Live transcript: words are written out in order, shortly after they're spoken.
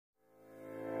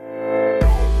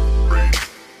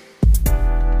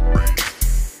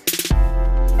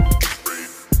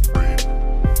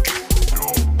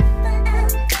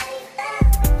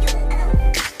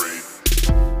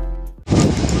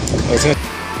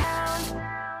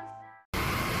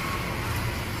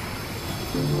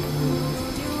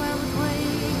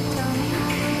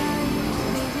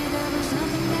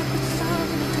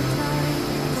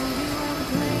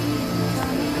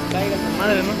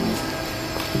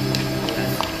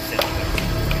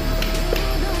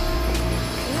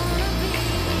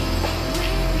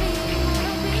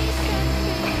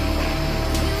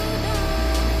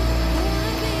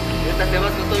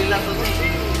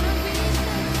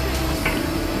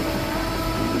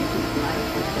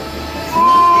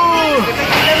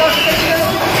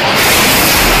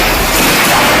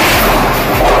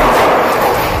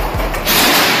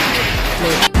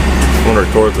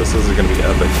record this. This is going to be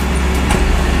epic.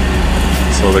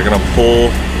 So they're going to pull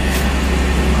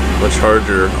the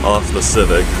charger off the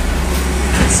Civic.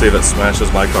 Let's see if it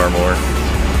smashes my car more.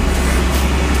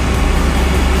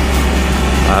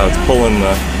 It's pulling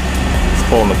the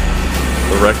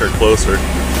record closer.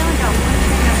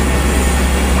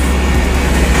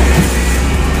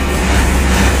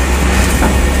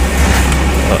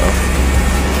 Uh-oh.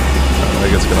 I don't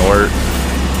think it's gonna work.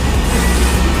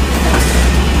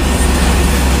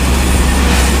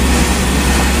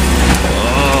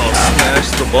 Oh, smash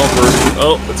the bumper.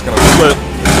 Oh, it's gonna flip.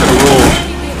 It's gonna roll.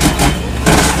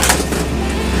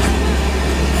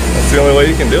 That's the only way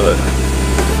you can do it.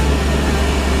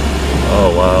 Oh,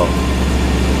 wow.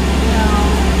 No.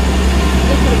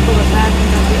 They could have pulled it back and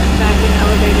got the back in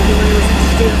elevator to where it was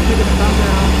still keeping the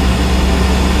bumper off.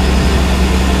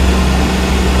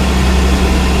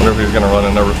 Wonder if he's gonna run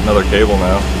another cable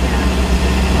now.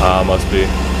 Yeah. Must be.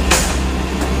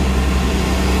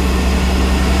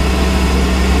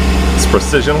 It's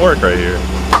precision work right here.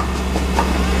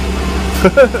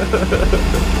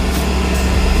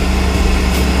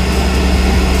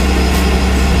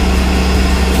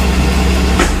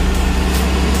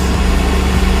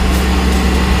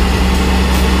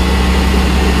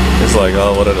 It's like,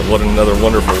 oh, what another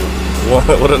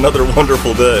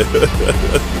wonderful day.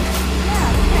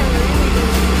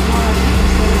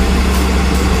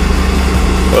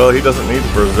 Well, he doesn't need to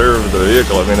preserve the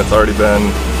vehicle. I mean, it's already been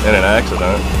in an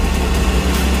accident.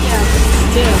 Yeah, but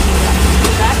still, the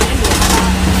back end is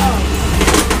hot.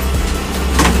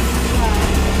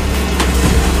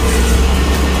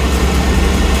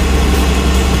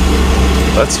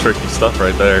 That's tricky stuff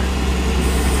right there.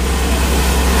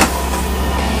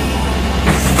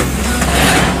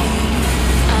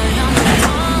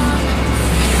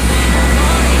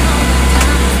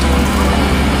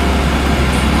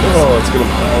 Oh, it's gonna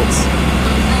bounce.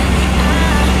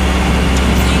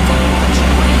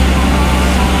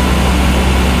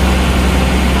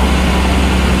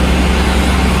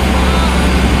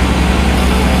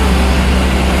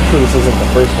 This isn't the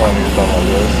first one he's done like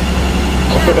this.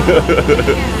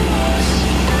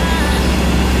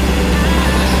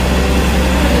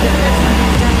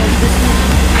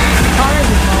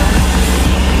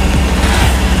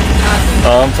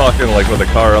 I'm talking like with a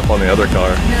car up on the other car.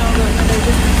 No, they're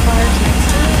just cars next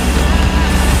to it.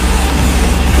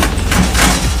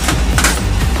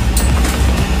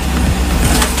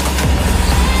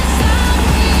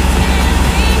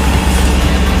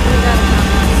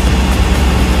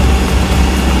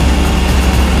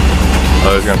 Oh,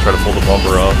 he's gonna try to pull the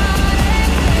bumper off.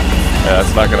 Yeah,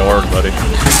 it's not gonna work, buddy.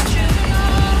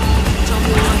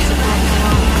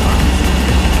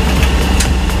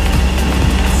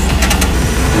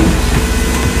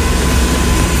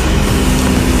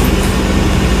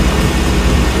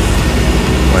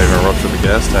 Might even rupture the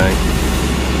gas tank.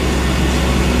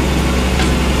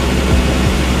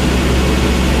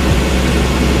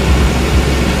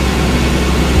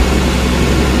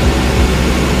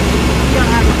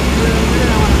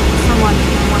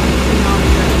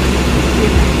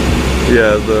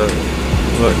 Yeah, the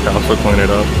cops will clean it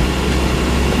up.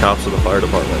 The cops of the fire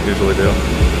department usually do.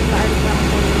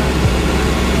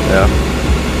 Yeah.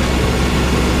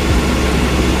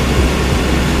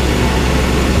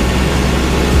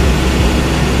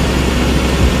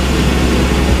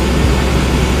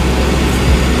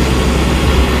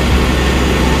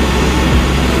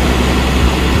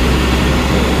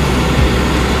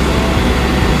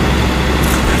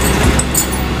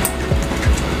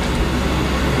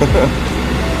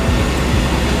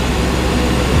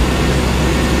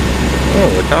 Oh,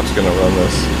 the cop's gonna run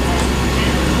this.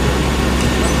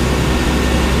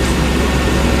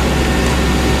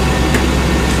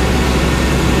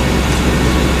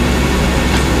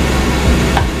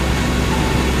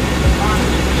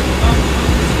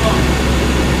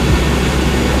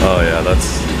 Oh yeah,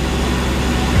 that's...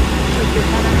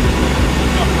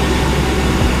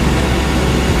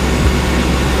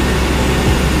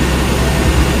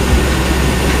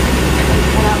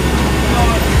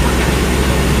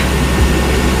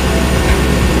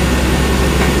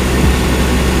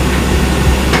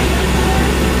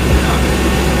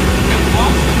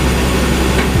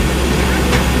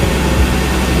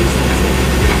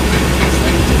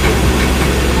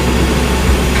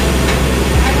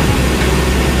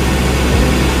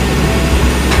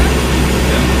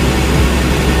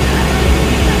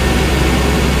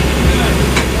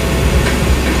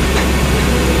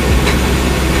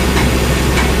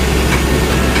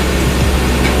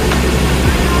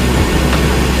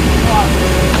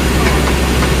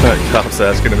 That cop's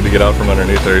asking him to get out from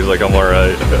underneath there. He's like, I'm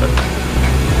alright.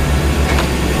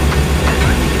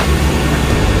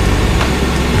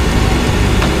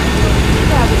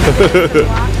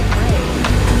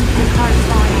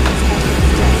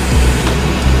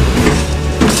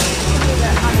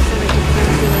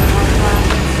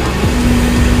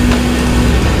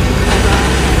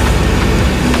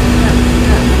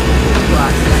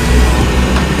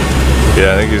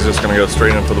 Yeah, I think he's just gonna go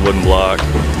straight in for the wooden block.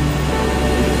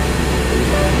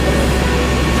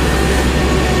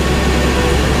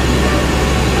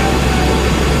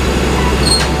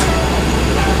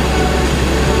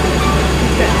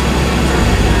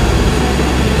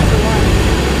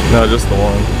 No, just the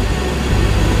one.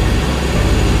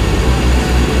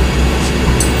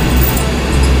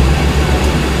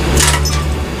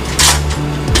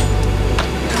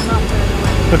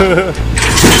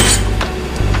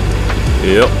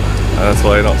 Yep, that's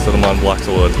why I don't set them on blocks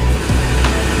of wood.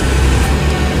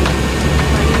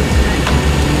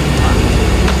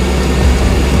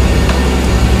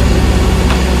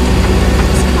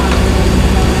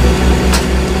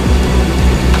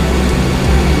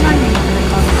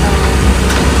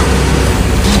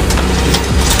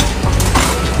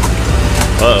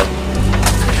 Uh-oh.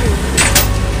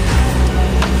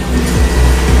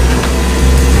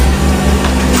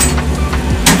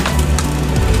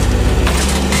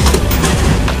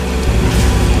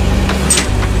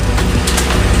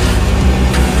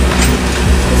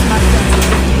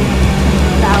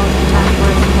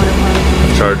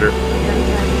 Charger.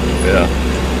 Yeah.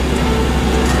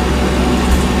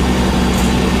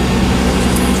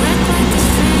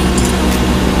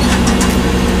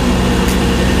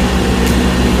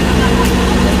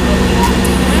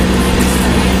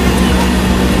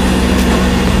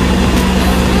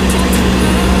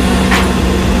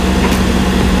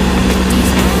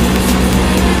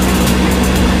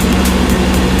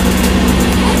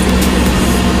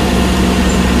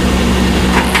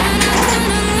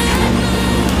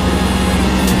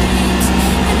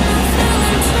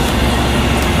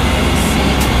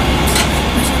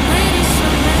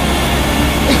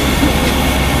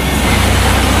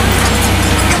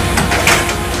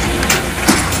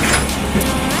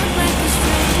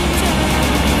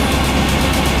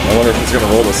 I wonder if he's gonna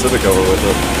roll the Civic over with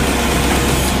it.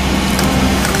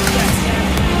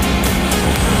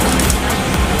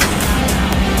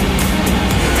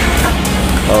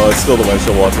 Oh, it's still the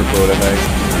windshield washer fluid, I think.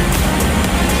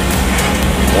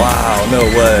 Wow, no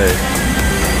way.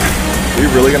 Are you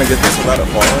really gonna get this without it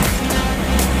falling?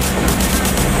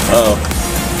 Uh oh.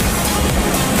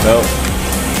 Nope.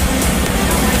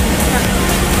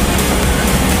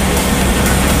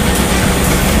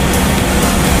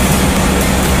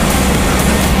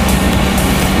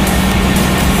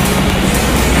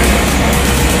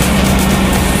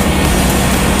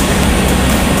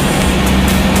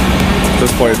 At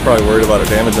this point, he's probably worried about it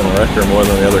damaging the wrecker more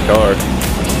than the other car.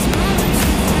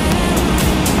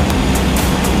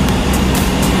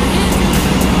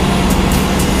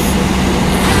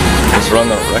 Just run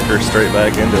the wrecker straight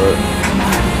back into it.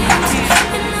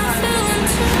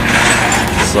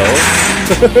 So?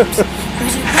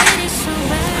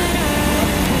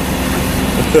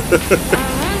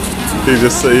 he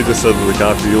just said to the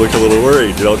cop, "You look a little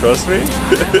worried. You don't trust me?"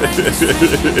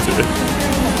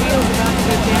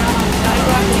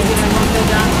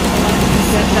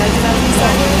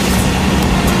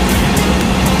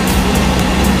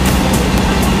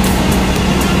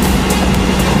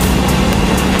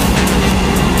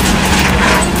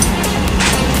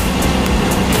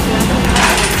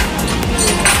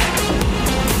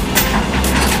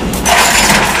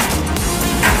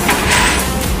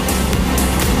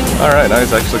 Alright, now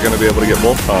he's actually going to be able to get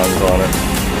both tongs on it,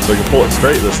 so he can pull it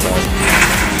straight this time.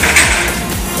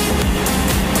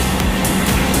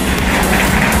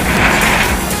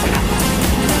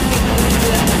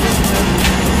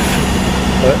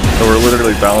 So we're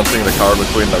literally balancing the car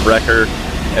between the wrecker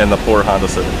and the poor Honda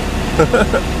Civic.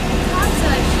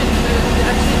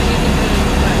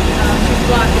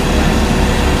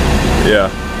 Yeah.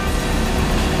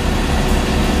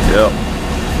 Yep.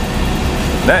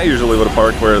 Nat usually would have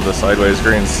parked where the sideways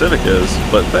green Civic is,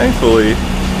 but thankfully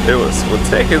it was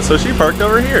taken, so she parked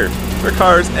over here. Her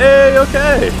car's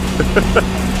A-okay.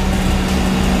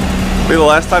 Be the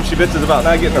last time she bitches about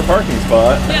not getting her parking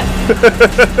spot. Yeah.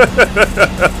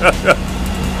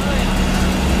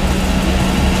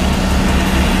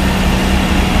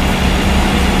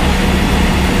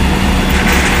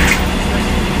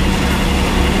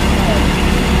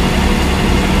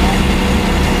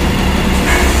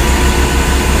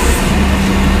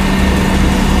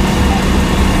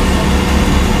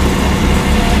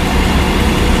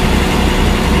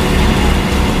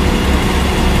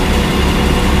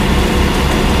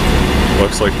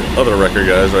 Looks like the other wrecker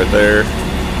guys right there.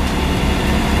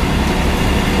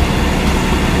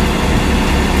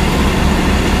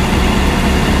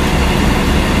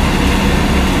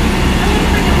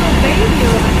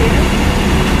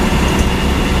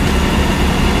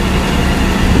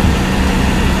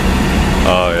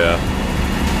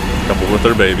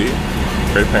 with their baby.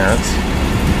 Great parents.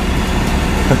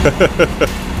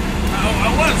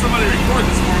 I wanted somebody to record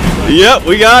this for me. But Yep,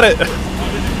 we got it.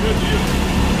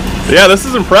 Yeah, this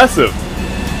is impressive.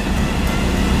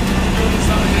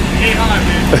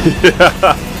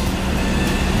 Yeah.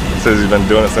 Says he's been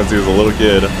doing it since he was a little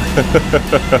kid.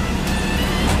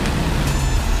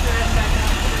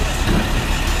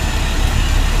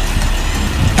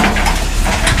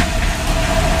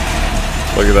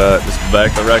 Look at that, just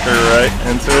back the wrecker right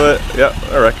into it. Yep,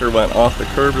 the wrecker went off the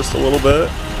curb just a little bit.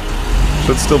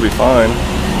 Should still be fine.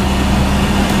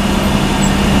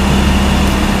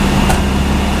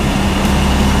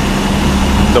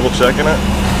 Double checking it.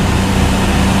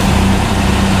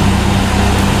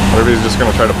 Or if he's just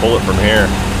gonna try to pull it from here.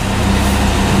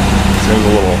 Seems a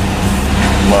little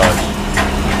much.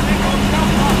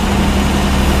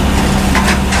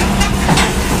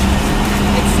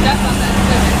 It's stuck on that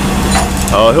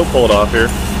Civic. Oh, he'll pull it off here.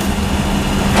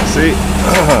 See?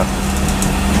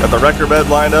 Got the wrecker bed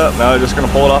lined up. Now they're just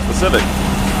gonna pull it off the Civic.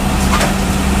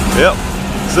 Yep.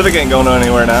 Civic ain't going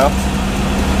anywhere now.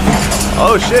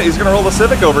 Oh shit, he's gonna roll the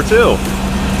Civic over too.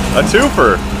 A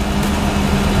twofer.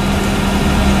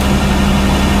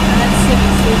 That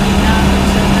Civic's leaking out,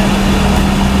 so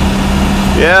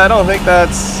that's Yeah, I don't think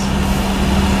that's...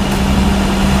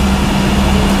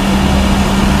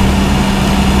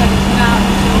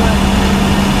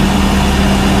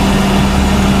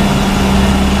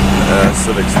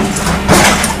 Civic's leaking.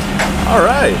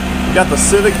 Alright, you got the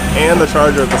Civic and the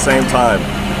Charger at the same time.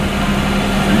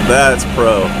 That's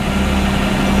pro.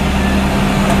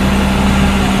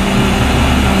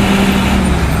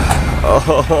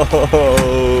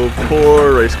 Oh,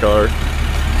 poor race car.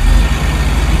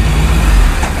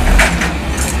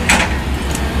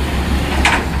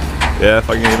 Yeah, if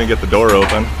I can even get the door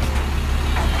open.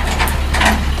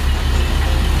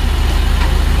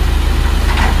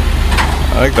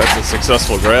 I think that's a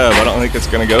successful grab. I don't think it's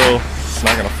gonna go. It's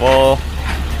not gonna fall.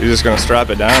 He's just gonna strap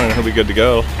it down and he'll be good to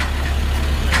go.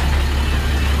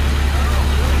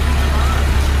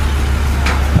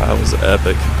 That was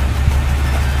epic.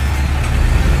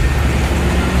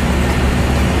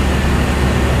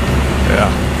 Yeah.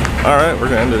 All right, we're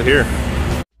gonna end it here.